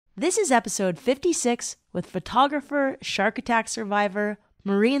This is episode 56 with photographer, shark attack survivor,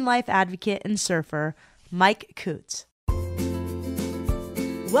 marine life advocate, and surfer, Mike Coots.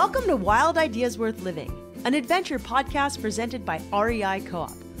 Welcome to Wild Ideas Worth Living, an adventure podcast presented by REI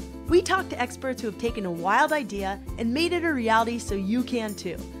Co-op. We talk to experts who have taken a wild idea and made it a reality so you can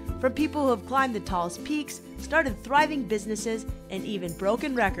too. From people who have climbed the tallest peaks, started thriving businesses, and even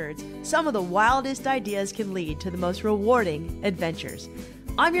broken records, some of the wildest ideas can lead to the most rewarding adventures.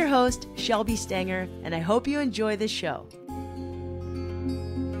 I'm your host, Shelby Stanger, and I hope you enjoy this show.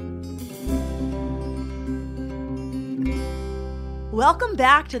 Welcome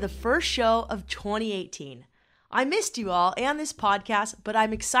back to the first show of 2018. I missed you all and this podcast, but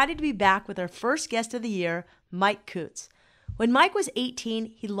I'm excited to be back with our first guest of the year, Mike Coots. When Mike was 18,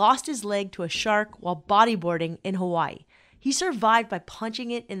 he lost his leg to a shark while bodyboarding in Hawaii. He survived by punching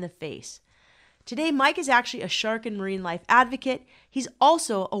it in the face. Today, Mike is actually a shark and marine life advocate. He's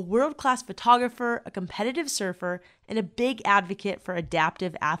also a world-class photographer, a competitive surfer, and a big advocate for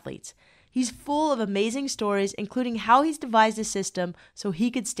adaptive athletes. He's full of amazing stories, including how he's devised a system so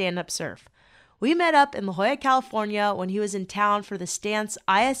he could stand-up surf. We met up in La Jolla, California when he was in town for the Stance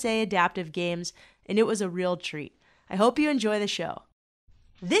ISA Adaptive Games, and it was a real treat. I hope you enjoy the show.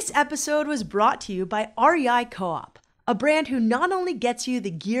 This episode was brought to you by REI Co-op, a brand who not only gets you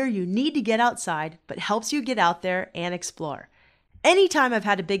the gear you need to get outside, but helps you get out there and explore. Anytime I've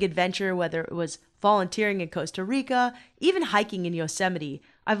had a big adventure, whether it was volunteering in Costa Rica, even hiking in Yosemite,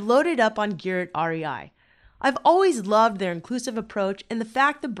 I've loaded up on gear at REI. I've always loved their inclusive approach and the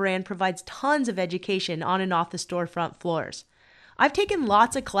fact the brand provides tons of education on and off the storefront floors. I've taken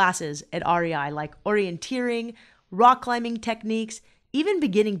lots of classes at REI like orienteering, rock climbing techniques, even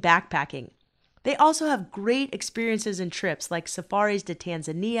beginning backpacking. They also have great experiences and trips like safaris to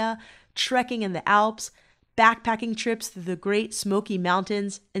Tanzania, trekking in the Alps, backpacking trips through the Great Smoky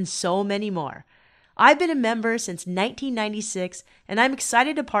Mountains, and so many more. I've been a member since 1996, and I'm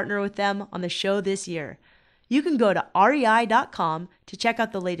excited to partner with them on the show this year. You can go to rei.com to check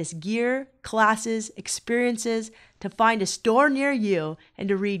out the latest gear, classes, experiences, to find a store near you, and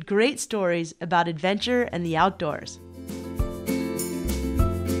to read great stories about adventure and the outdoors.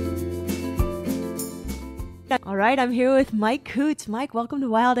 All right, I'm here with Mike Coots. Mike, welcome to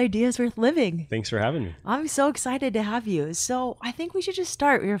Wild Ideas Worth Living. Thanks for having me. I'm so excited to have you. So I think we should just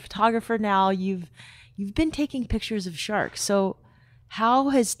start. You're a photographer now. You've been taking pictures of sharks. So how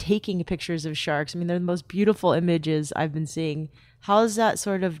has taking pictures of sharks, I mean, they're the most beautiful images I've been seeing. How has that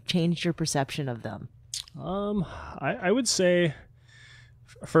sort of changed your perception of them? I would say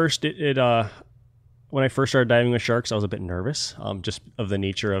first, when I first started diving with sharks, I was a bit nervous, just of the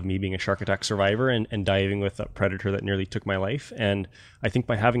nature of me being a shark attack survivor and diving with a predator that nearly took my life. And I think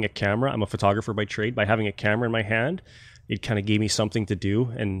by having a camera, I'm a photographer by trade, by having a camera in my hand, it kind of gave me something to do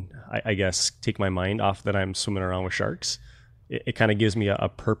and I guess take my mind off that I'm swimming around with sharks. It kind of gives me a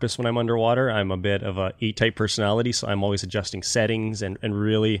purpose when I'm underwater. I'm a bit of a E-type personality, so I'm always adjusting settings and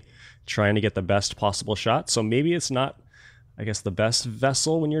really trying to get the best possible shot. So maybe it's not, I guess, the best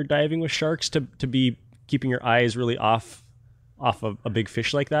vessel when you're diving with sharks to be keeping your eyes really off of a big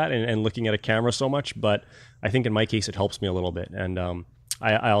fish like that and looking at a camera so much. But I think in my case, it helps me a little bit. And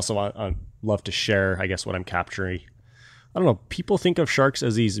I also love to share, I guess, what I'm capturing. I don't know, people think of sharks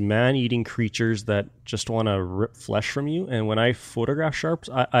as these man-eating creatures that just want to rip flesh from you. And when I photograph sharks,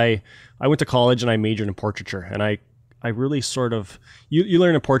 I went to college and I majored in portraiture. And I really sort of, you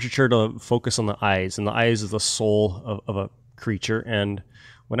learn in portraiture to focus on the eyes. And the eyes is the soul of a creature. And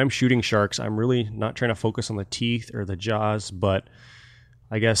when I'm shooting sharks, I'm really not trying to focus on the teeth or the jaws, but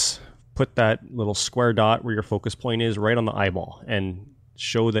I guess put that little square dot where your focus point is right on the eyeball and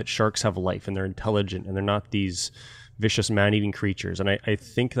show that sharks have life and they're intelligent and they're not these vicious man-eating creatures. And I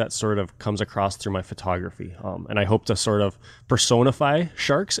think that sort of comes across through my photography. And I hope to sort of personify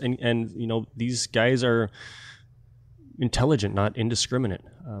sharks and you know, these guys are intelligent, not indiscriminate.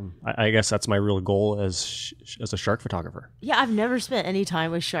 I guess that's my real goal as a shark photographer. Yeah, I've never spent any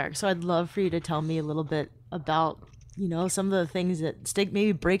time with sharks, so I'd love for you to tell me a little bit about, you know, some of the things that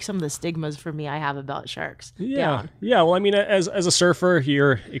maybe break some of the stigmas for me I have about sharks. Yeah. Well, I mean, as a surfer,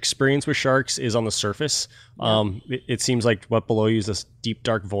 your experience with sharks is on the surface. Yeah. It seems like what below you is this deep,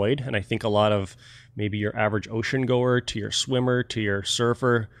 dark void. And I think a lot of maybe your average ocean goer to your swimmer to your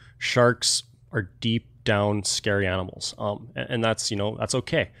surfer, sharks are deep down, scary animals. And that's, you know, that's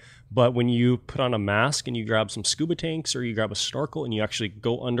okay. But when you put on a mask and you grab some scuba tanks or you grab a snorkel and you actually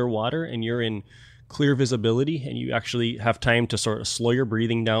go underwater and you're in clear visibility and you actually have time to sort of slow your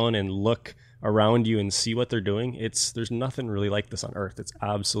breathing down and look around you and see what they're doing, there's nothing really like this on Earth. It's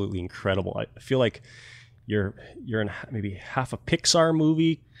absolutely incredible. I feel like you're in maybe half a Pixar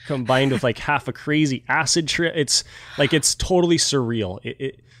movie combined with like half a crazy acid trip. It's totally surreal.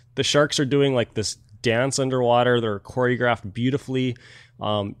 The sharks are doing like this dance underwater. They're choreographed beautifully.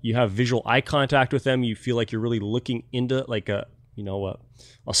 You have visual eye contact with them. You feel like you're really looking into like a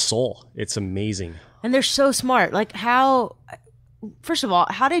soul. It's amazing. And they're so smart. Like first of all,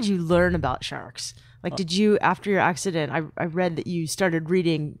 how did you learn about sharks? Like, did you, after your accident, I read that you started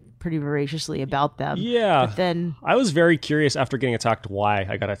reading pretty voraciously about them. Yeah. But then I was very curious after getting attacked why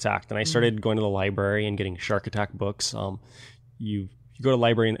I got attacked. And I started going to the library and getting shark attack books. You go to the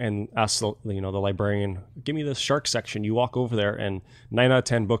library and ask the librarian, give me the shark section. You walk over there and 9 out of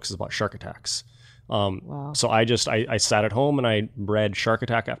 10 books is about shark attacks. Wow. So I sat at home and I read shark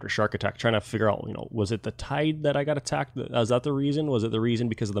attack after shark attack, trying to figure out, was it the tide that I got attacked? Was that the reason? Was it the reason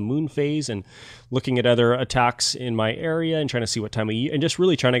because of the moon phase? And looking at other attacks in my area and trying to see what time of year, and just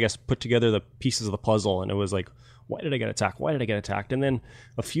really trying to, I guess, put together the pieces of the puzzle. And it was like, why did I get attacked? Why did I get attacked? And then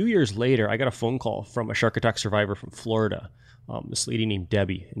a few years later, I got a phone call from a shark attack survivor from Florida, this lady named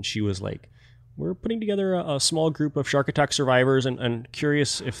Debbie. And she was like, we're putting together a small group of shark attack survivors and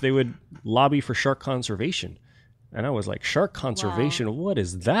curious if they would lobby for shark conservation. And I was like, shark conservation? Wow. What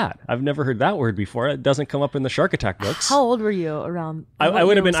is that? I've never heard that word before. It doesn't come up in the shark attack books. How old were you around? I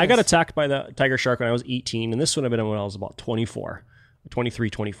would have been, I got attacked by the tiger shark when I was 18, and this would have been when I was about 24.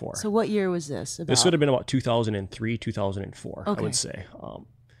 24. So what year was this about? This would have been about 2003, 2004, okay. I would say.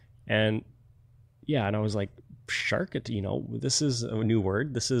 And I was like, shark, this is a new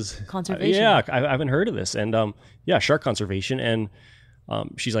word. This is conservation. I haven't heard of this. And shark conservation. And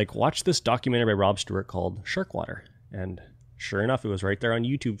she's like, watch this documentary by Rob Stewart called Shark Water. And sure enough, it was right there on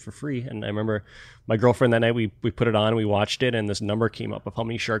YouTube for free. And I remember my girlfriend that night, we put it on and we watched it, and this number came up of how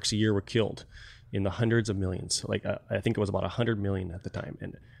many sharks a year were killed in the hundreds of millions. Like I think it was about 100 million at the time.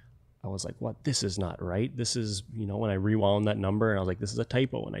 And I was like, what? This is not right. This is, when I rewound that number, and I was like, this is a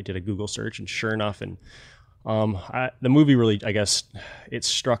typo. And I did a Google search, and sure enough, and the movie really, I guess, it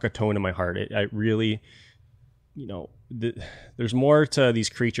struck a tone in my heart. I really, there's more to these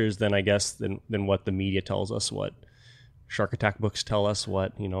creatures than what the media tells us, what shark attack books tell us,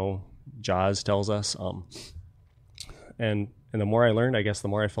 what, Jaws tells us. And the more I learned, I guess, the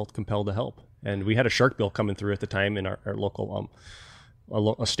more I felt compelled to help. And we had a shark bill coming through at the time in our local,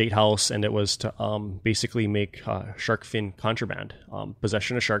 a state house, and it was to basically make shark fin contraband.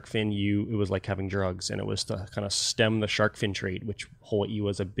 Possession of shark fin, it was like having drugs, and it was to kind of stem the shark fin trade, which Hawaii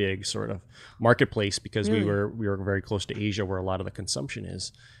was a big sort of marketplace because we were very close to Asia, where a lot of the consumption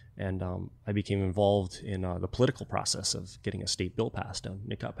is. And I became involved in the political process of getting a state bill passed,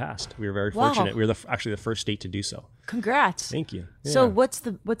 and it got passed. We were very fortunate. We were actually the first state to do so. Congrats! Thank you. Yeah. So what's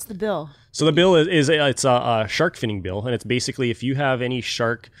the bill? So the bill is it's a shark finning bill, and it's basically if you have any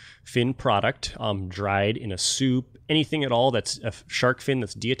shark fin product dried in a soup, anything at all that's a shark fin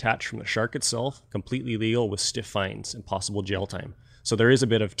that's detached from the shark itself, completely legal with stiff fines and possible jail time. So there is a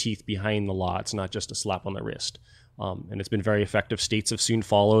bit of teeth behind the law. It's not just a slap on the wrist. And it's been very effective. States have soon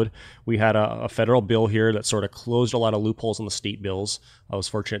followed. We had a federal bill here that sort of closed a lot of loopholes in the state bills. I was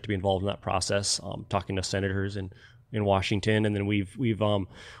fortunate to be involved in that process, talking to senators in Washington. And then we've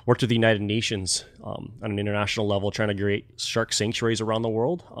worked with the United Nations on an international level, trying to create shark sanctuaries around the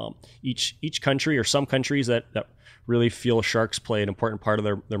world. Each country, or some countries that really feel sharks play an important part of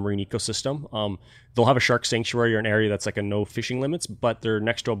their marine ecosystem. They'll have a shark sanctuary or an area that's like a no fishing limits, but they're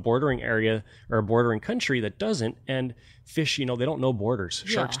next to a bordering area or a bordering country that doesn't. And fish, they don't know borders.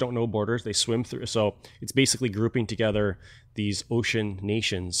 Sharks don't know borders. They swim through. So it's basically grouping together these ocean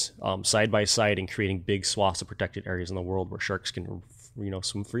nations side by side and creating big swaths of protected areas in the world where sharks can,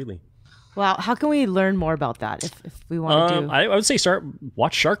 swim freely. Wow. How can we learn more about that if we want to do? I would say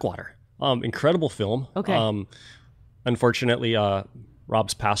watch Shark Water. Incredible film. Okay. Unfortunately,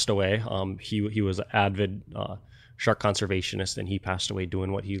 Rob's passed away. He was an avid shark conservationist, and he passed away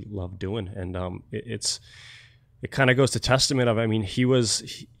doing what he loved doing. And it kind of goes to testament of,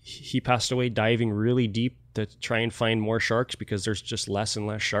 he passed away diving really deep to try and find more sharks because there's just less and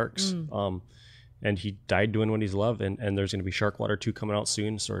less sharks. And he died doing what he's loved. And there's going to be Shark Water 2 coming out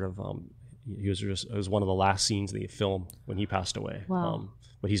soon. Sort of, it was one of the last scenes of the film when he passed away. Wow.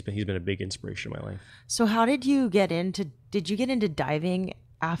 But he's been a big inspiration in my life. So how did you get into diving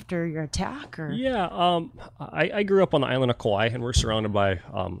after your attack? Or? Yeah, I grew up on the island of Kauai, and we're surrounded by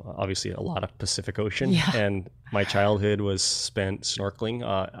obviously a lot of Pacific Ocean. Yeah. And my childhood was spent snorkeling.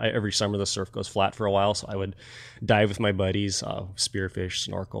 Every summer the surf goes flat for a while, so I would dive with my buddies, spearfish,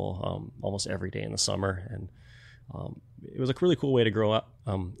 snorkel almost every day in the summer. And it was a really cool way to grow up.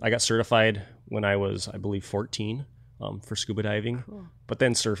 I got certified when I was, I believe, 14. for scuba diving. Cool. But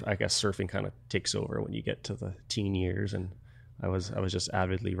then surfing kind of takes over when you get to the teen years, and I was just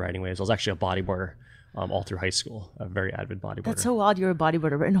avidly riding waves. I was actually a bodyboarder all through high school, a very avid bodyboarder. That's so wild. You're a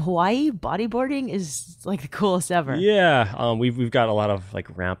bodyboarder, but in Hawaii, bodyboarding is like the coolest ever. Yeah, we've got a lot of like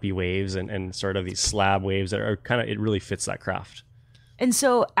rampy waves and sort of these slab waves that are kind of, it really fits that craft. And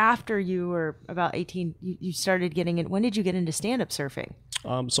so after you were about 18, you started getting in. When did you get into stand-up surfing?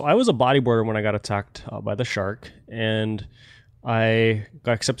 So I was a bodyboarder when I got attacked by the shark, and I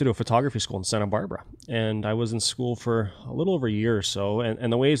got accepted to a photography school in Santa Barbara. And I was in school for a little over a year or so.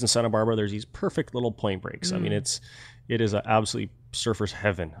 And the waves in Santa Barbara, there's these perfect little point breaks. I mean, it is an absolutely surfer's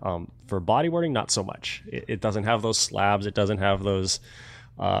heaven. For bodyboarding, not so much. It doesn't have those slabs. It doesn't have those,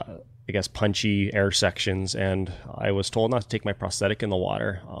 I guess, punchy air sections. And I was told not to take my prosthetic in the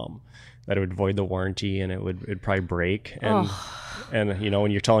water, that it would void the warranty and it'd probably break. And, you know,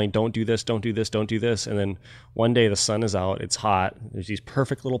 when you're telling, don't do this, don't do this, don't do this. And then one day the sun is out, it's hot. There's these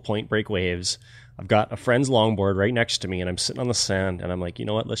perfect little point break waves. I've got a friend's longboard right next to me and I'm sitting on the sand and I'm like, you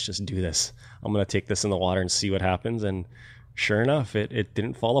know what, let's just do this. I'm going to take this in the water and see what happens. And sure enough, it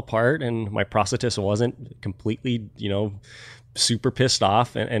didn't fall apart and my prosthetist wasn't completely, you know, super pissed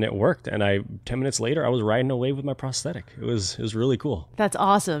off, and it worked. And 10 minutes later, I was riding a wave with my prosthetic. It was really cool. That's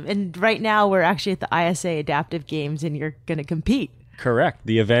awesome. And right now we're actually at the ISA Adaptive Games and you're going to compete. Correct.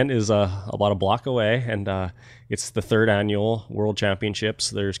 The event is about a block away, and it's the 3rd annual World Championships.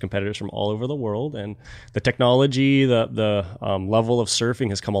 There's competitors from all over the world, and the technology, the level of surfing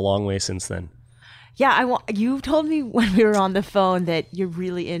has come a long way since then. Yeah, you told me when we were on the phone that you're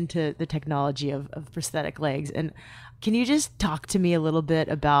really into the technology of prosthetic legs. And can you just talk to me a little bit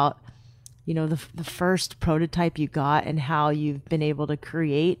about, you know, the first prototype you got and how you've been able to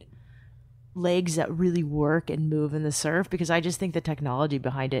create legs that really work and move in the surf? Because I just think the technology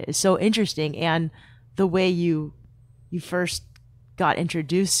behind it is so interesting, and the way you first got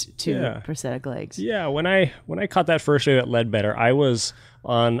introduced to prosthetic legs. Yeah, when I caught that first wave at Leadbetter, I was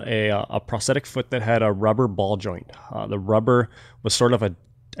on a prosthetic foot that had a rubber ball joint. The rubber was sort of a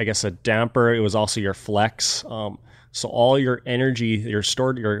damper. It was also your flex. So all your energy, your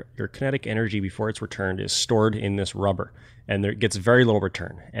kinetic energy before it's returned is stored in this rubber, and it gets very little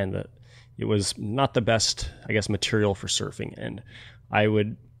return. And it was not the best, I guess, material for surfing. And I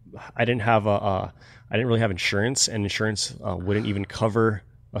didn't really have insurance, and insurance wouldn't even cover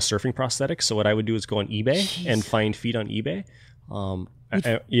a surfing prosthetic. So what I would do is go on eBay and find feet on eBay. And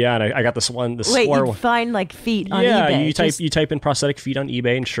I got this one. Wait, you find like feet on eBay? Yeah, you type in prosthetic feet on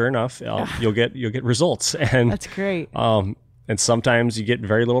eBay, and sure enough, you'll get results. And that's great. And sometimes you get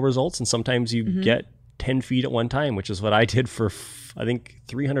very little results, and sometimes you get 10 feet at one time, which is what I did for I think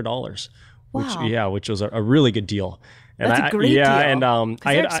 $300. Wow. Which was a really good deal. And that's a great deal. And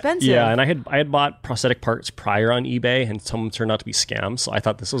they're expensive. And I had bought prosthetic parts prior on eBay, and some turned out to be scams. So I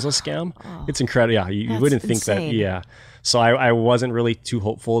thought this was a scam. Oh, it's incredible. Yeah, you wouldn't think that. Yeah. So I wasn't really too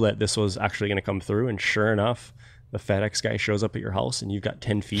hopeful that this was actually going to come through. And sure enough, the FedEx guy shows up at your house and you've got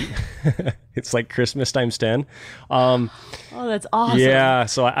 10 feet. It's like Christmas times 10. Oh, that's awesome. Yeah.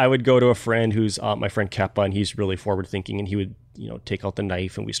 So I would go to a friend who's my friend Keppa, and he's really forward thinking, and he would, you know, take out the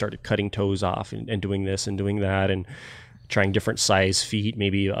knife, and we started cutting toes off and doing this and doing that and trying different size feet.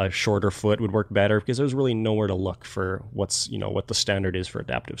 Maybe a shorter foot would work better, because there was really nowhere to look for what the standard is for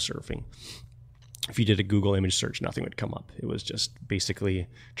adaptive surfing. If you did a Google image search, nothing would come up. It was just basically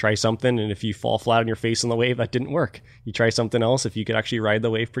try something, and if you fall flat on your face on the wave, that didn't work. You try something else. If you could actually ride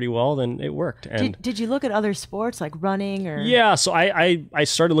the wave pretty well, then it worked. And did you look at other sports like running or? Yeah, so I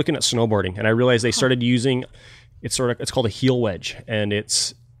started looking at snowboarding, and I realized they started using it's called a heel wedge, and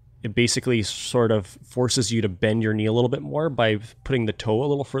it basically sort of forces you to bend your knee a little bit more by putting the toe a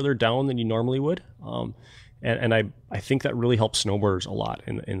little further down than you normally would. And I think that really helps snowboarders a lot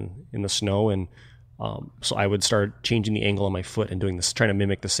in the snow. And so I would start changing the angle on my foot and doing this, trying to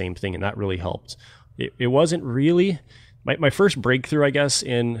mimic the same thing, and that really helped. It wasn't really my first breakthrough, I guess,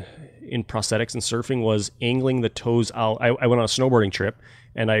 in prosthetics and surfing was angling the toes out. I went on a snowboarding trip,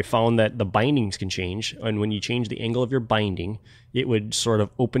 and I found that the bindings can change, and when you change the angle of your binding, it would sort of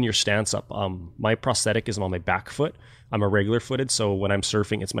open your stance up. My prosthetic is on my back foot. I'm a regular footed, so when I'm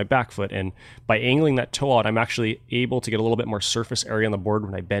surfing, it's my back foot. And by angling that toe out, I'm actually able to get a little bit more surface area on the board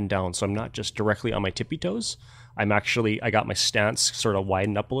when I bend down. So I'm not just directly on my tippy toes. I got my stance sort of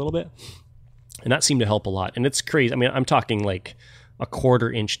widened up a little bit. And that seemed to help a lot. And it's crazy. I mean, I'm talking like a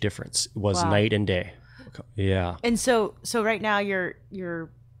 1/4 inch difference. It was night and day. Yeah. And so right now you're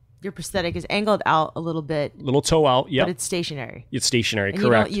your prosthetic is angled out a little bit. Little toe out, But it's stationary. It's stationary, and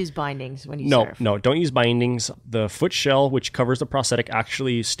correct. You don't use bindings when you surf. No, don't use bindings. The foot shell, which covers the prosthetic,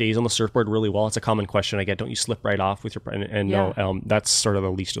 actually stays on the surfboard really well. It's a common question I get. Don't you slip right off with your... And no, that's sort of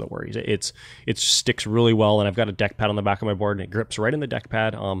the least of the worries. It sticks really well, and I've got a deck pad on the back of my board, and it grips right in the deck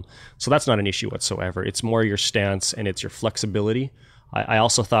pad. So that's not an issue whatsoever. It's more your stance, and it's your flexibility. I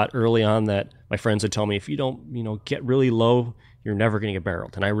also thought early on that my friends would tell me, if you don't, get really low, you're never going to get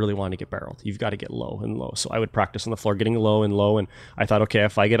barreled. And I really want to get barreled. You've got to get low and low. So I would practice on the floor, getting low and low. And I thought, okay,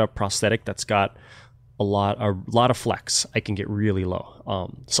 if I get a prosthetic that's got a lot of flex, I can get really low.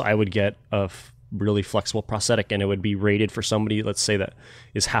 So I would get a really flexible prosthetic, and it would be rated for somebody, let's say, that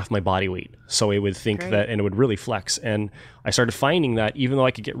is half my body weight. So it would think that, and it would really flex. And I started finding that even though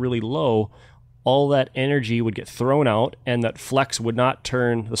I could get really low, all that energy would get thrown out, and that flex would not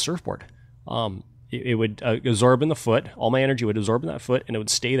turn the surfboard. It would absorb in the foot. All my energy would absorb in that foot, and it would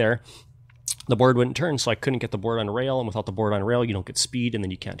stay there. The board wouldn't turn, so I couldn't get the board on a rail. And without the board on a rail, you don't get speed, and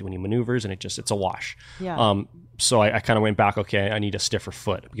then you can't do any maneuvers, and it's a wash. Yeah. So I kind of went back, okay, I need a stiffer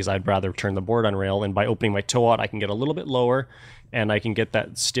foot because I'd rather turn the board on rail. And by opening my toe out, I can get a little bit lower, and I can get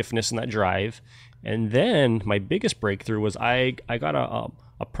that stiffness and that drive. And then my biggest breakthrough was I got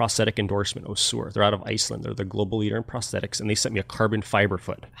a prosthetic endorsement, Osur. They're out of Iceland. They're the global leader in prosthetics, and they sent me a carbon fiber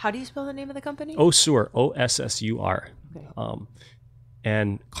foot. How do you spell the name of the company? Osur, Ossur. Okay.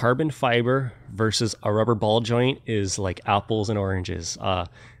 And carbon fiber versus a rubber ball joint is like apples and oranges.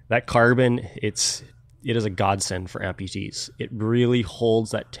 That carbon, it is a godsend for amputees. It really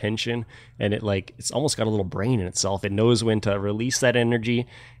holds that tension, and it's almost got a little brain in itself. It knows when to release that energy,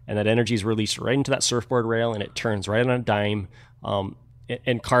 and that energy is released right into that surfboard rail, and it turns right on a dime.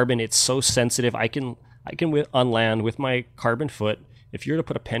 And carbon, it's so sensitive. I can on land with my carbon foot. If you're to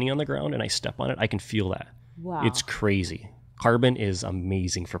put a penny on the ground and I step on it, I can feel that. Wow. It's crazy. Carbon is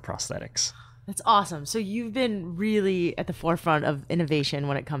amazing for prosthetics. That's awesome. So you've been really at the forefront of innovation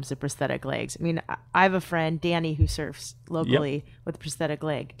when it comes to prosthetic legs. I mean, I have a friend, Danny, who surfs locally with a prosthetic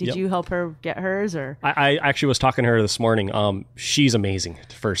leg. Did you help her get hers, or? I actually was talking to her this morning. She's amazing,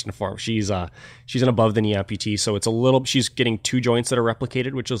 first and foremost. She's an above the knee amputee, so she's getting two joints that are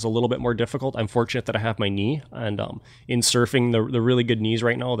replicated, which is a little bit more difficult. I'm fortunate that I have my knee, and in surfing, the really good knees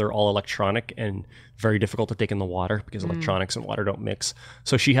right now, they're all electronic and very difficult to take in the water because electronics and water don't mix.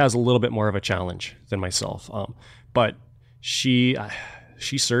 So she has a little bit more of a challenge than myself. But she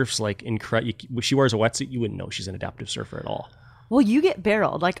surfs like incredible. She wears a wetsuit. You wouldn't know she's an adaptive surfer at all. Well, you get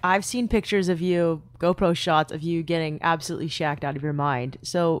barreled. Like, I've seen pictures of you, GoPro shots of you getting absolutely shacked out of your mind.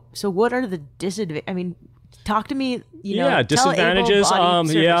 So what are the disadvantages? I mean, talk to me. Disadvantages. Tell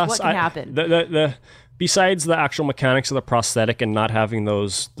surfers what can happen. The besides the actual mechanics of the prosthetic and not having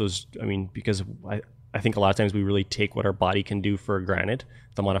those. I mean, because I think a lot of times we really take what our body can do for granted,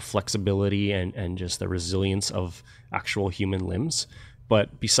 the amount of flexibility and just the resilience of actual human limbs.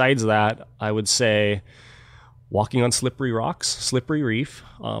 But besides that, I would say walking on slippery rocks, slippery reef.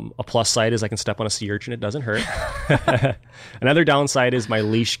 A plus side is I can step on a sea urchin. It doesn't hurt. Another downside is my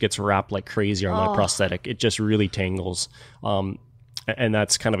leash gets wrapped like crazy on my prosthetic. It just really tangles. And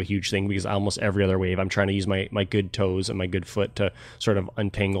that's kind of a huge thing because almost every other wave, I'm trying to use my good toes and my good foot to sort of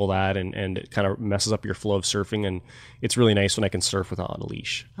untangle that, and it kind of messes up your flow of surfing. And it's really nice when I can surf without a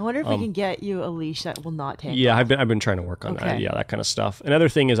leash. I wonder if we can get you a leash that will not tangle. Yeah, I've been trying to work on that. Yeah, that kind of stuff. Another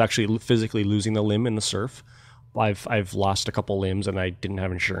thing is actually physically losing the limb in the surf. I've lost a couple limbs and I didn't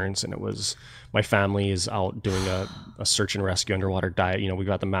have insurance, and it was my family is out doing a search and rescue underwater dive. We've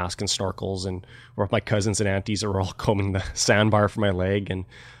got the mask and snorkels, and we're with my cousins and aunties are all combing the sandbar for my leg, and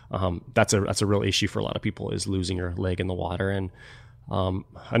that's a real issue for a lot of people, is losing your leg in the water. And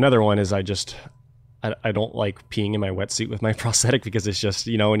another one is I don't like peeing in my wetsuit with my prosthetic because it's just,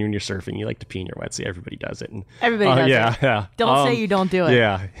 when you're surfing, you like to pee in your wetsuit. Everybody does it. And, everybody does it. Yeah. Don't say you don't do it.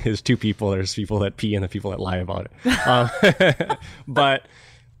 Yeah. There's two people. There's people that pee and the people that lie about it. But,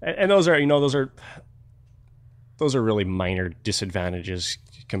 and those are really minor disadvantages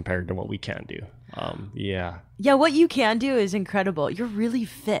compared to what we can do. Yeah, what you can do is incredible. You're really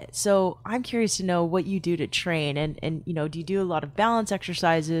fit. So I'm curious to know what you do to train, and do you do a lot of balance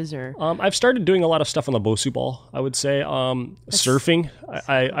exercises, or? I've started doing a lot of stuff on the Bosu ball, I would say. Surfing.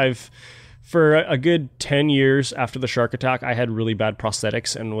 I've for a good 10 years after the shark attack, I had really bad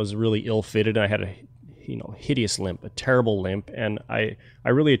prosthetics and was really ill-fitted. And I had a hideous limp, a terrible limp. And I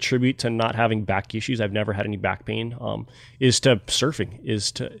really attribute to not having back issues. I've never had any back pain, is to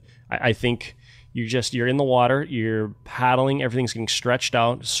surfing, I think you're in the water, you're paddling, everything's getting stretched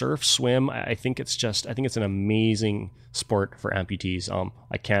out, surf, swim. I think it's an amazing sport for amputees.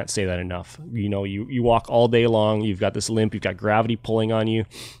 I can't say that enough. You walk all day long, you've got this limp, you've got gravity pulling on you.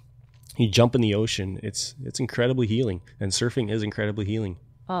 you jump in the ocean. It's incredibly healing, and surfing is incredibly healing.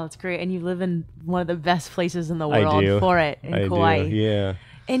 Oh, it's great. And you live in one of the best places in the I world do. for it in I Kauai. do. Yeah.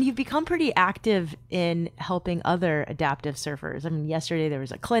 And you've become pretty active in helping other adaptive surfers. I mean, yesterday there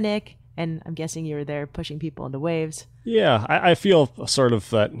was a clinic, and I'm guessing you were there pushing people into waves. Yeah, I feel sort of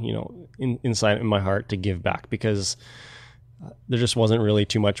that, inside in my heart to give back, because there just wasn't really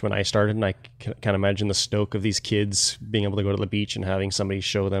too much when I started, and I can't imagine the stoke of these kids being able to go to the beach and having somebody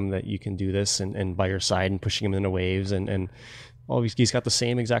show them that you can do this, and by your side and pushing them into waves, and oh, he's got the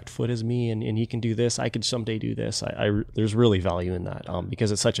same exact foot as me, and he can do this. I could someday do this. There's really value in that, because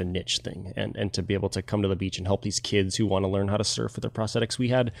it's such a niche thing, and to be able to come to the beach and help these kids who want to learn how to surf with their prosthetics. We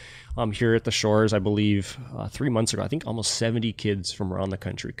had here at the shores, I believe 3 months ago, I think almost 70 kids from around the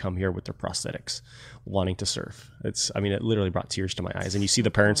country come here with their prosthetics, wanting to surf. It literally brought tears to my eyes. And you see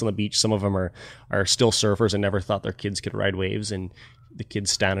the parents on the beach. Some of them are still surfers and never thought their kids could ride waves, and the kids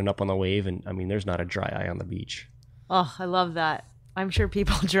standing up on the wave, and there's not a dry eye on the beach. Oh, I love that. I'm sure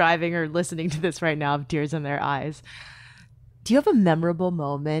people driving or listening to this right now have tears in their eyes. Do you have a memorable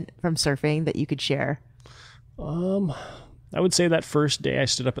moment from surfing that you could share? I would say that first day I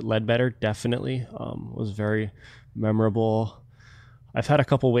stood up at Ledbetter definitely was very memorable. I've had a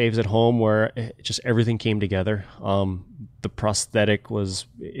couple waves at home where everything came together. The prosthetic was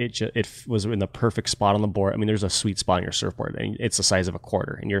in the perfect spot on the board. There's a sweet spot on your surfboard, and it's the size of a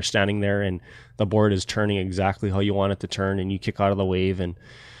quarter, and you're standing there, and the board is turning exactly how you want it to turn, and you kick out of the wave, and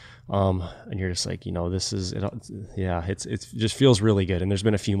you're just like, this is it. Yeah, it just feels really good. And there's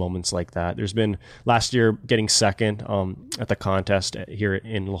been a few moments like that. There's been last year getting second at the contest here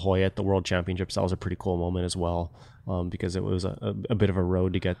in La Jolla at the World Championships. That was a pretty cool moment as well. Because it was a bit of a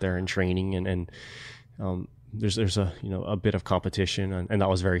road to get there in training, and there's a bit of competition, and that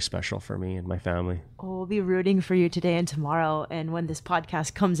was very special for me and my family. Oh, we'll be rooting for you today and tomorrow, and when this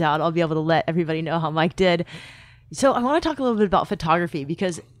podcast comes out, I'll be able to let everybody know how Mike did. So I want to talk a little bit about photography,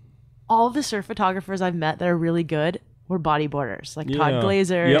 because all the surf photographers I've met that are really good were bodyboarders, like Todd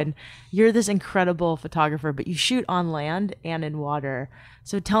Glazer. Yep. And you're this incredible photographer, but you shoot on land and in water.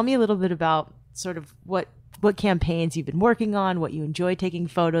 So tell me a little bit about sort of what campaigns you've been working on, what you enjoy taking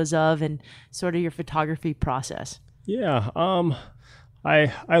photos of, and sort of your photography process. Yeah,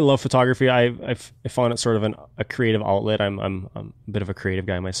 I love photography. I found it sort of a creative outlet. I'm a bit of a creative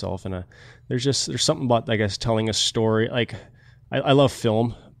guy myself, and there's something about, I guess, telling a story. Like I love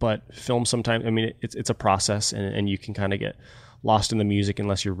film, but film sometimes, it's a process, and you can kind of get lost in the music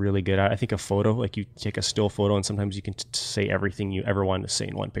unless you're really good at it. I think a photo, like you take a still photo, and sometimes you can say everything you ever wanted to say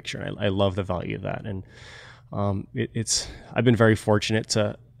in one picture. And I love the value of that. And I've been very fortunate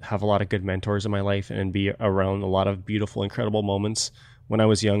to have a lot of good mentors in my life and be around a lot of beautiful, incredible moments. When I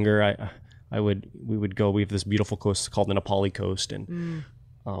was younger, we would go. We have this beautiful coast called the Nepali coast, and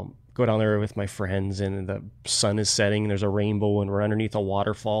go down there with my friends, and the sun is setting, and there's a rainbow, and we're underneath a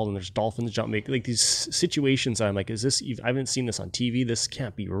waterfall, and there's dolphins jumping. Like these situations, I'm like, I haven't seen this on TV. This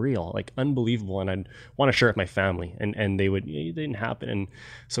can't be real. Like unbelievable. And I'd want to share it with my family, and it didn't happen. And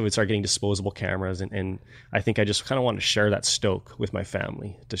so we'd start getting disposable cameras, and I think I just kind of wanted to share that stoke with my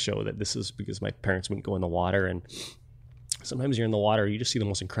family to show that this is because my parents wouldn't go in the water, and sometimes you're in the water, you just see the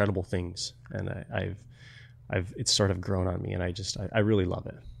most incredible things. And it's sort of grown on me, and I really love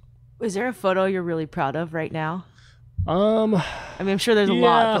it. Is there a photo you're really proud of right now? I'm sure there's a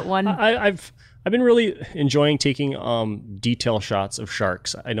lot, but one. I've been really enjoying taking detail shots of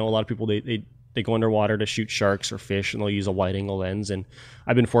sharks. I know a lot of people they go underwater to shoot sharks or fish, and they'll use a wide angle lens. And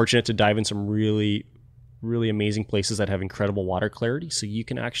I've been fortunate to dive in some really, really amazing places that have incredible water clarity. So you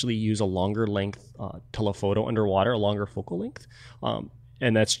can actually use a longer length telephoto underwater, a longer focal length,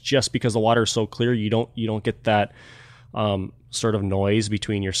 and that's just because the water is so clear. You don't get that sort of noise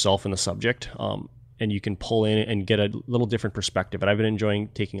between yourself and the subject, and you can pull in and get a little different perspective. And I've been enjoying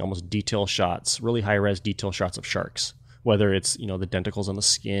taking almost detail shots, really high res detail shots of sharks, whether it's the denticles on the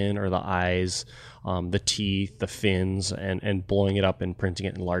skin or the eyes, the teeth, the fins, and blowing it up and printing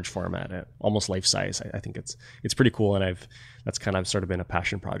it in large format, almost life size. I think it's pretty cool, and that's kind of sort of been a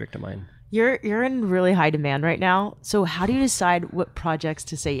passion project of mine. You're in really high demand right now. So how do you decide what projects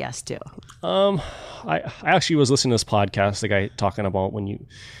to say yes to? I actually was listening to this podcast, the guy talking about when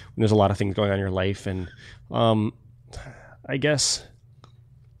there's a lot of things going on in your life, and I guess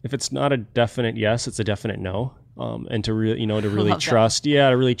if it's not a definite yes, it's a definite no. And to really, to really trust, to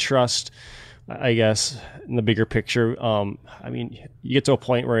really trust, I guess, in the bigger picture. You get to a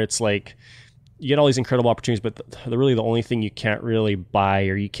point where it's like, you get all these incredible opportunities, but really the only thing you can't really buy,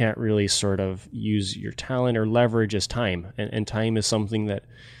 or you can't really sort of use your talent or leverage, is time. And time is something that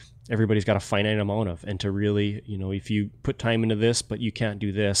everybody's got a finite amount of, and to really, if you put time into this, but you can't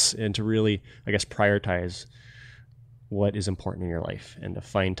do this, and to really, I guess, prioritize what is important in your life and to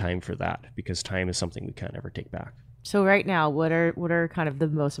find time for that, because time is something we can't ever take back. So right now, what are kind of the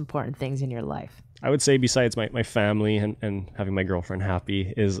most important things in your life? I would say, besides my family and having my girlfriend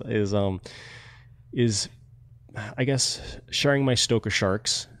happy, is I guess sharing my stoke of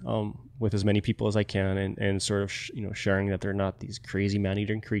sharks with as many people as I can, and sort of sharing that they're not these crazy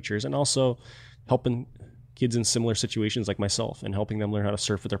man-eating creatures, and also helping kids in similar situations like myself and helping them learn how to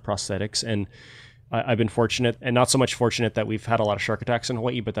surf with their prosthetics. And I've been fortunate, and not so much fortunate that we've had a lot of shark attacks in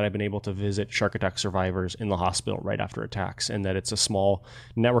Hawaii, but that I've been able to visit shark attack survivors in the hospital right after attacks, and that it's a small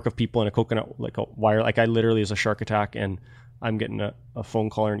network of people in a coconut, like a wire. Like I literally is a shark attack, and I'm getting a phone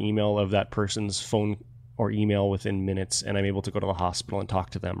call or an email of that person's phone or email within minutes, and I'm able to go to the hospital and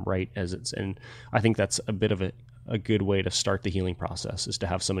talk to them right as it's. And I think that's a bit of a good way to start the healing process, is to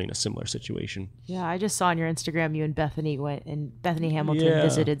have somebody in a similar situation. Yeah, I just saw on your Instagram you and Bethany went, and Bethany Hamilton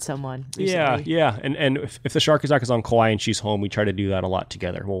visited someone recently. Yeah. And if the shark attack is on Kauai and she's home, we try to do that a lot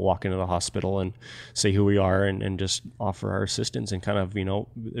together. We'll walk into the hospital and say who we are and just offer our assistance, and kind of,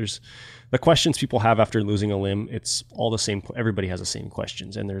 there's the questions people have after losing a limb. It's all the same. Everybody has the same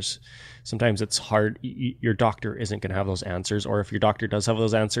questions, and sometimes it's hard. Your doctor isn't going to have those answers, or if your doctor does have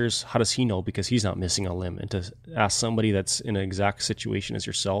those answers, how does he know? Because he's not missing a limb. And to ask somebody that's in an exact situation as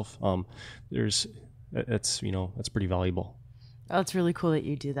yourself, that's pretty valuable. Oh, it's really cool that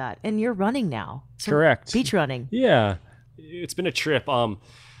you do that. And you're running now. So correct. Beach running. Yeah. It's been a trip.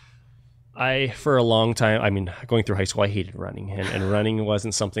 For a long time, going through high school, I hated running, and running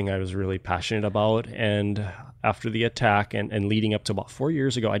wasn't something I was really passionate about. And after the attack and leading up to about 4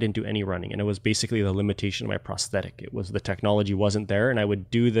 years ago, I didn't do any running. And it was basically the limitation of my prosthetic. It was the technology wasn't there. And I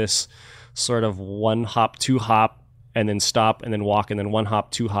would do this sort of 1 hop, 2 hop, and then stop, and then walk, and then 1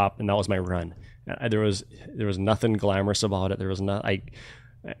 hop, 2 hop. And that was my run. There was nothing glamorous about it. There was not,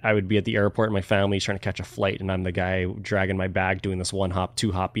 I would be at the airport and my family's trying to catch a flight, and I'm the guy dragging my bag doing this 1 hop,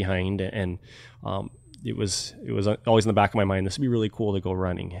 2 hop behind. And it was always in the back of my mind, this would be really cool to go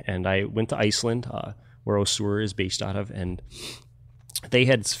running. And I went to Iceland, where Osur is based out of, and they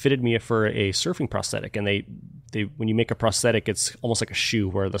had fitted me for a surfing prosthetic. And they when you make a prosthetic, it's almost like a shoe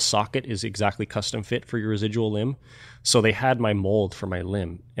where the socket is exactly custom fit for your residual limb. So they had my mold for my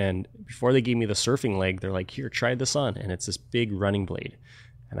limb. And before they gave me the surfing leg, they're like, here, try this on. And it's this big running blade.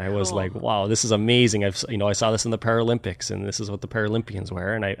 And I was like, wow, this is amazing. I saw this in the Paralympics, and this is what the Paralympians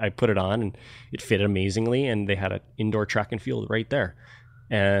wear. And I put it on, and it fit amazingly. And they had an indoor track and field right there.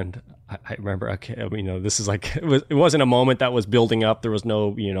 And I remember, this is like, it wasn't a moment that was building up. There was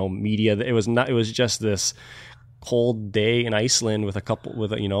no, media. It was just this cold day in Iceland with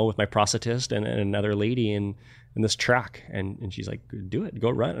with my prosthetist and another lady in this track. And she's like, do it,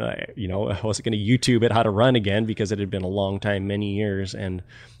 go run. And I wasn't going to YouTube it how to run again, because it had been a long time, many years. And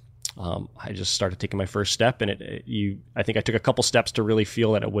I just started taking my first step, and I think I took a couple steps to really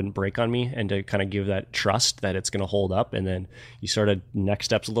feel that it wouldn't break on me, and to kind of give that trust that it's going to hold up. And then you started next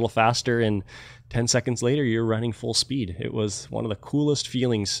steps a little faster, and 10 seconds later, you're running full speed. It was one of the coolest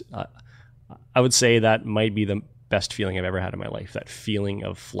feelings. I would say that might be the best feeling I've ever had in my life, that feeling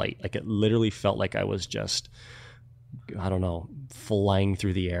of flight. Like, it literally felt like I was just, I don't know, flying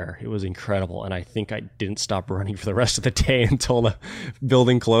through the air. It was incredible. And I think I didn't stop running for the rest of the day until the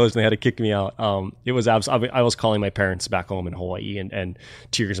building closed and they had to kick me out. It was I was calling my parents back home in Hawaii, and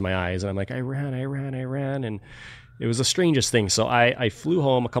tears in my eyes. And I'm like, I ran. And it was the strangest thing. So I flew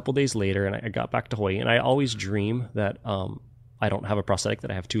home a couple days later, and I got back to Hawaii. And I always dream that I don't have a prosthetic,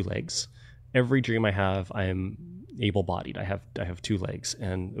 that I have 2 legs. Every dream I have, I'm able-bodied. I have 2 legs.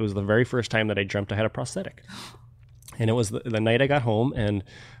 And it was the very first time that I dreamt I had a prosthetic. And it was the night I got home, and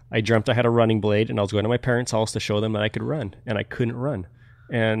I dreamt I had a running blade, and I was going to my parents' house to show them that I could run, and I couldn't run.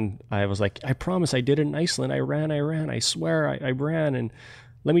 And I was like, I promise, I did it in Iceland. I ran. I swear I ran. And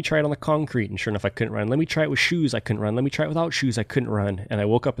let me try it on the concrete. And sure enough, I couldn't run. Let me try it with shoes. I couldn't run. Let me try it without shoes. I couldn't run. And I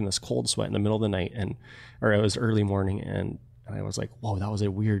woke up in this cold sweat in the middle of the night, or it was early morning, and I was like, whoa, that was a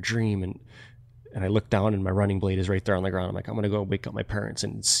weird dream. And I looked down, and my running blade is right there on the ground. I'm like, I'm going to go wake up my parents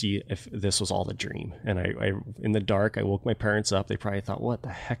and see if this was all the dream. And I in the dark, I woke my parents up. They probably thought, what the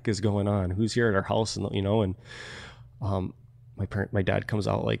heck is going on? Who's here at our house? And my dad comes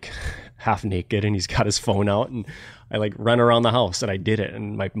out like half naked, and he's got his phone out, and I like run around the house, and I did it.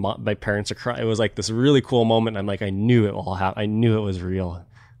 And my parents are crying. It was like this really cool moment. I'm like, I knew it all happened. I knew it was real.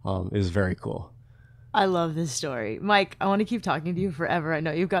 It was very cool. I love this story. Mike, I want to keep talking to you forever. I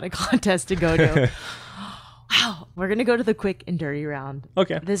know you've got a contest to go to. Wow. we're going to go to the quick and dirty round.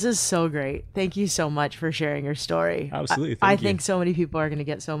 Okay. This is so great. Thank you so much for sharing your story. Absolutely. I think so many people are going to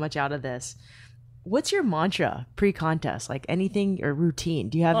get so much out of this. What's your mantra pre-contest? Like anything or routine?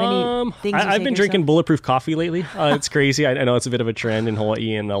 Do you have any things? I've been drinking bulletproof coffee lately. It's crazy. I know it's a bit of a trend in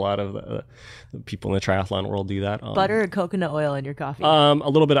Hawaii, and a lot of the people in the triathlon world do that. Butter or coconut oil in your coffee? A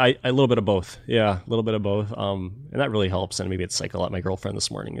little bit. A little bit of both. Yeah, a little bit of both. And that really helps. And maybe it's cycle. My girlfriend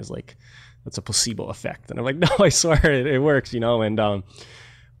this morning is like, that's a placebo effect, and I'm like, no, I swear it works. And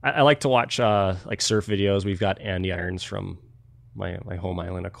I like to watch like surf videos. We've got Andy Irons from my home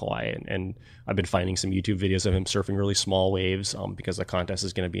island of Kauai, and I've been finding some YouTube videos of him surfing really small waves because the contest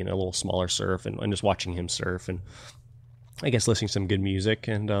is going to be in a little smaller surf, and just watching him surf, and I guess listening to some good music,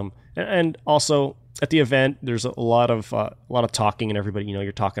 and also at the event there's a lot of talking, and everybody,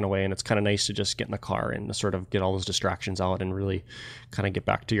 you're talking away, and it's kind of nice to just get in the car and sort of get all those distractions out and really kind of get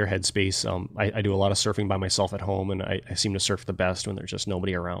back to your headspace. I do a lot of surfing by myself at home, and I seem to surf the best when there's just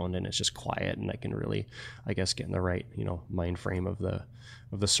nobody around and it's just quiet, and I can really, I guess, get in the right mind frame of the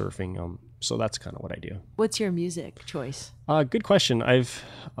surfing. So that's kind of what I do. What's your music choice? Good question.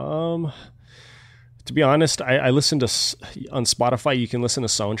 To be honest, I listen to, on Spotify, you can listen to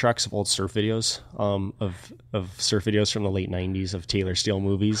soundtracks of old surf videos, of surf videos from the late 90s of Taylor Steele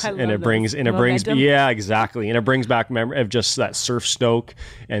movies. And it brings, yeah, exactly. And it brings back memory of just that surf stoke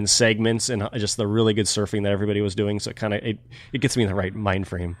and segments and just the really good surfing that everybody was doing. So it gets me in the right mind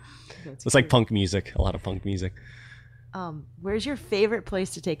frame. It's like punk music, a lot of punk music. Where's your favorite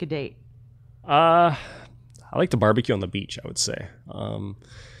place to take a date? I like to barbecue on the beach, I would say.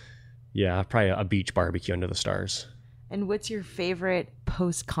 Yeah, probably a beach barbecue under the stars. And what's your favorite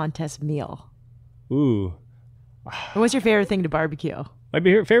post-contest meal? Ooh. And what's your favorite thing to barbecue? My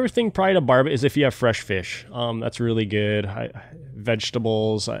favorite thing probably to barbecue is if you have fresh fish. That's really good.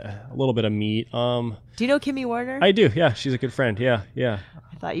 Vegetables, a little bit of meat. Do you know Kimmy Warner? I do, yeah. She's a good friend, yeah.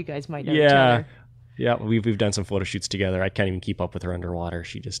 I thought you guys might know each other. Yeah, we've done some photo shoots together. I can't even keep up with her underwater.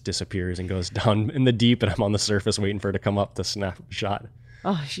 She just disappears and goes down in the deep, and I'm on the surface waiting for her to come up to snap a shot.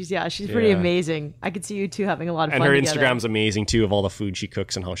 Oh, she's pretty amazing. I could see you two having a lot of fun together. And her Instagram's amazing too, of all the food she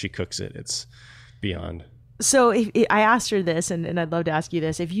cooks and how she cooks it. It's beyond. So I asked her this, and I'd love to ask you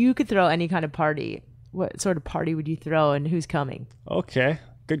this. If you could throw any kind of party, what sort of party would you throw, and who's coming? Okay,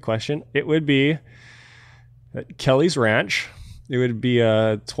 good question. It would be at Kelly's Ranch. It would be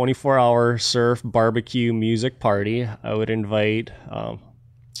a 24-hour surf barbecue music party. I would invite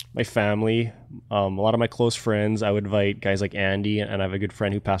my family, a lot of my close friends. I would invite guys like Andy, and I have a good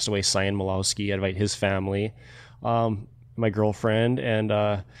friend who passed away, Cyan Malowski. I'd invite his family, my girlfriend, and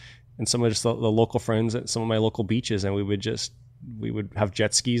some of just the local friends at some of my local beaches. And we would have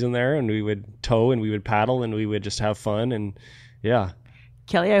jet skis in there, and we would tow, and we would paddle, and we would just have fun. And yeah.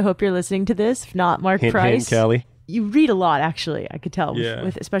 Kelly, I hope you're listening to this. If not, Mark Price. Hint, Kelly. You read a lot, actually. I could tell,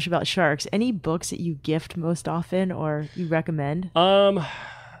 with especially about sharks. Any books that you gift most often, or you recommend?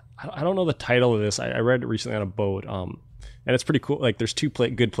 I don't know the title of this. I read it recently on a boat, and it's pretty cool. Like, there's two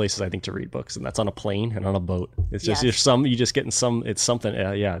good places I think to read books, and that's on a plane and on a boat. It's just you just get in some. It's something.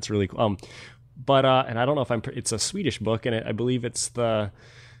 Yeah, it's really cool. But and I don't know if it's a Swedish book, and I believe it's about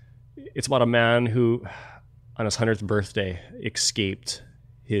a man who, on his 100th birthday, escaped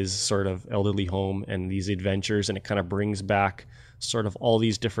his sort of elderly home and these adventures, and it kind of brings back sort of all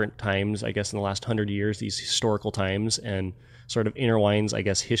these different times, I guess, in the last 100 years, these historical times, and sort of intertwines, I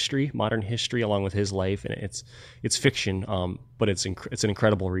guess, modern history along with his life. And it's fiction, but it's an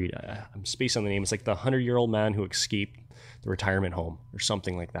incredible read. I'm spacing on the name. It's like the 100-year-old man who escaped the retirement home or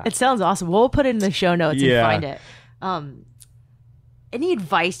something like that. It sounds awesome. We'll put it in the show notes and find it. Any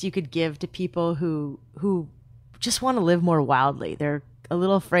advice you could give to people who just want to live more wildly? They're a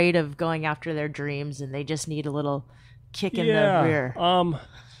little afraid of going after their dreams, and they just need a little kick in the rear.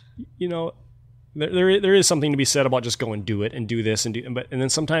 There is something to be said about just go and do it and do this and then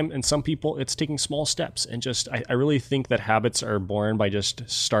sometimes, and some people, it's taking small steps, and just I really think that habits are born by just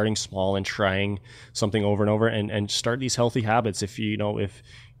starting small and trying something over and over, and start these healthy habits. If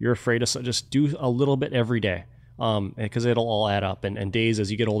you're afraid of, just do a little bit every day, because it'll all add up, and days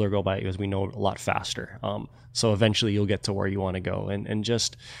as you get older go by, as we know, a lot faster. So eventually you'll get to where you want to go, and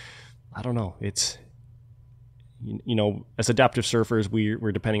just, I don't know, it's, as adaptive surfers,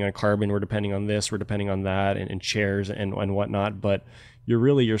 we're depending on carbon, we're depending on this, we're depending on that, and chairs and whatnot. But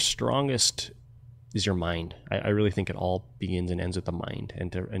your strongest is your mind. I really think it all begins and ends with the mind,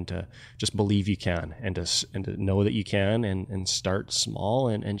 and to just believe you can, and to know that you can, and start small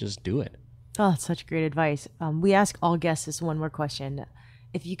and just do it. Oh, that's such great advice. We ask all guests this one more question.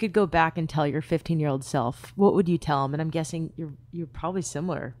 if you could go back and tell your 15-year-old self, what would you tell him? And I'm guessing you're probably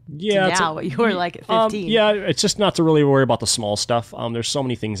similar to now, what you were like at 15. Yeah, it's just not to really worry about the small stuff. There's so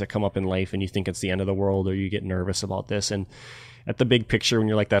many things that come up in life and you think it's the end of the world or you get nervous about this. And at the big picture, when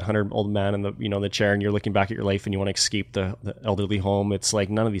you're like that 100-old man in the chair and you're looking back at your life and you want to escape the elderly home, it's like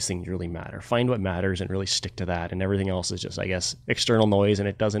none of these things really matter. Find what matters and really stick to that. And everything else is just, I guess, external noise, and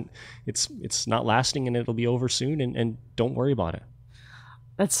it's not lasting, and it'll be over soon, and don't worry about it.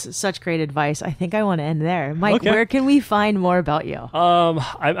 That's such great advice. I think I want to end there. Mike, Where can we find more about you?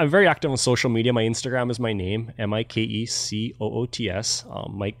 I'm very active on social media. My Instagram is my name,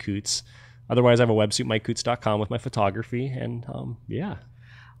 MikeCoots, Mike Coots. Otherwise, I have a website, MikeCoots.com, with my photography. And yeah.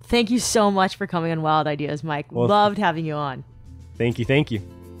 Thank you so much for coming on Wild Ideas, Mike. Well, loved having you on. Thank you.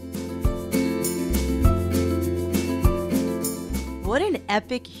 What an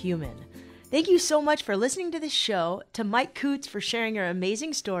epic human. Thank you so much for listening to this show, to Mike Coots for sharing your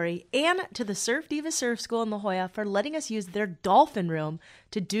amazing story, and to the Surf Diva Surf School in La Jolla for letting us use their dolphin room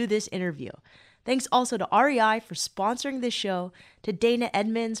to do this interview. Thanks also to REI for sponsoring this show, to Dana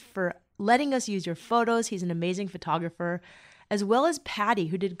Edmonds for letting us use your photos. He's an amazing photographer, as well as Patty,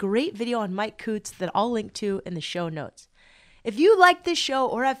 who did great video on Mike Coots that I'll link to in the show notes. If you like this show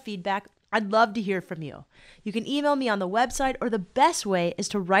or have feedback, I'd love to hear from you. You can email me on the website, or the best way is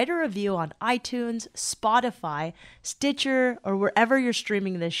to write a review on iTunes, Spotify, Stitcher, or wherever you're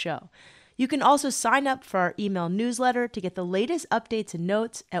streaming this show. You can also sign up for our email newsletter to get the latest updates and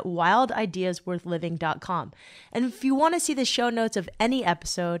notes at wildideasworthliving.com. And if you want to see the show notes of any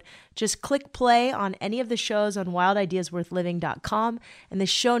episode, just click play on any of the shows on wildideasworthliving.com and the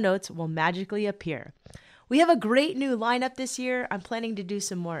show notes will magically appear. We have a great new lineup this year. I'm planning to do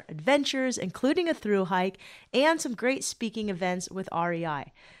some more adventures, including a thru hike, and some great speaking events with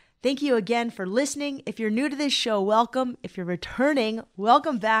REI. Thank you again for listening. If you're new to this show, welcome. If you're returning,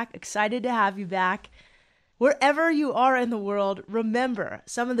 welcome back. Excited to have you back. Wherever you are in the world, remember,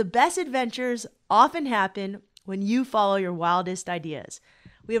 some of the best adventures often happen when you follow your wildest ideas.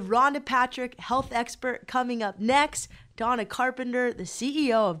 We have Rhonda Patrick, health expert, coming up next. Donna Carpenter, the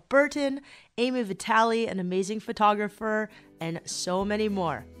CEO of Burton. Amy Vitale, an amazing photographer, and so many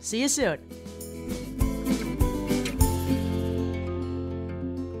more. See you soon.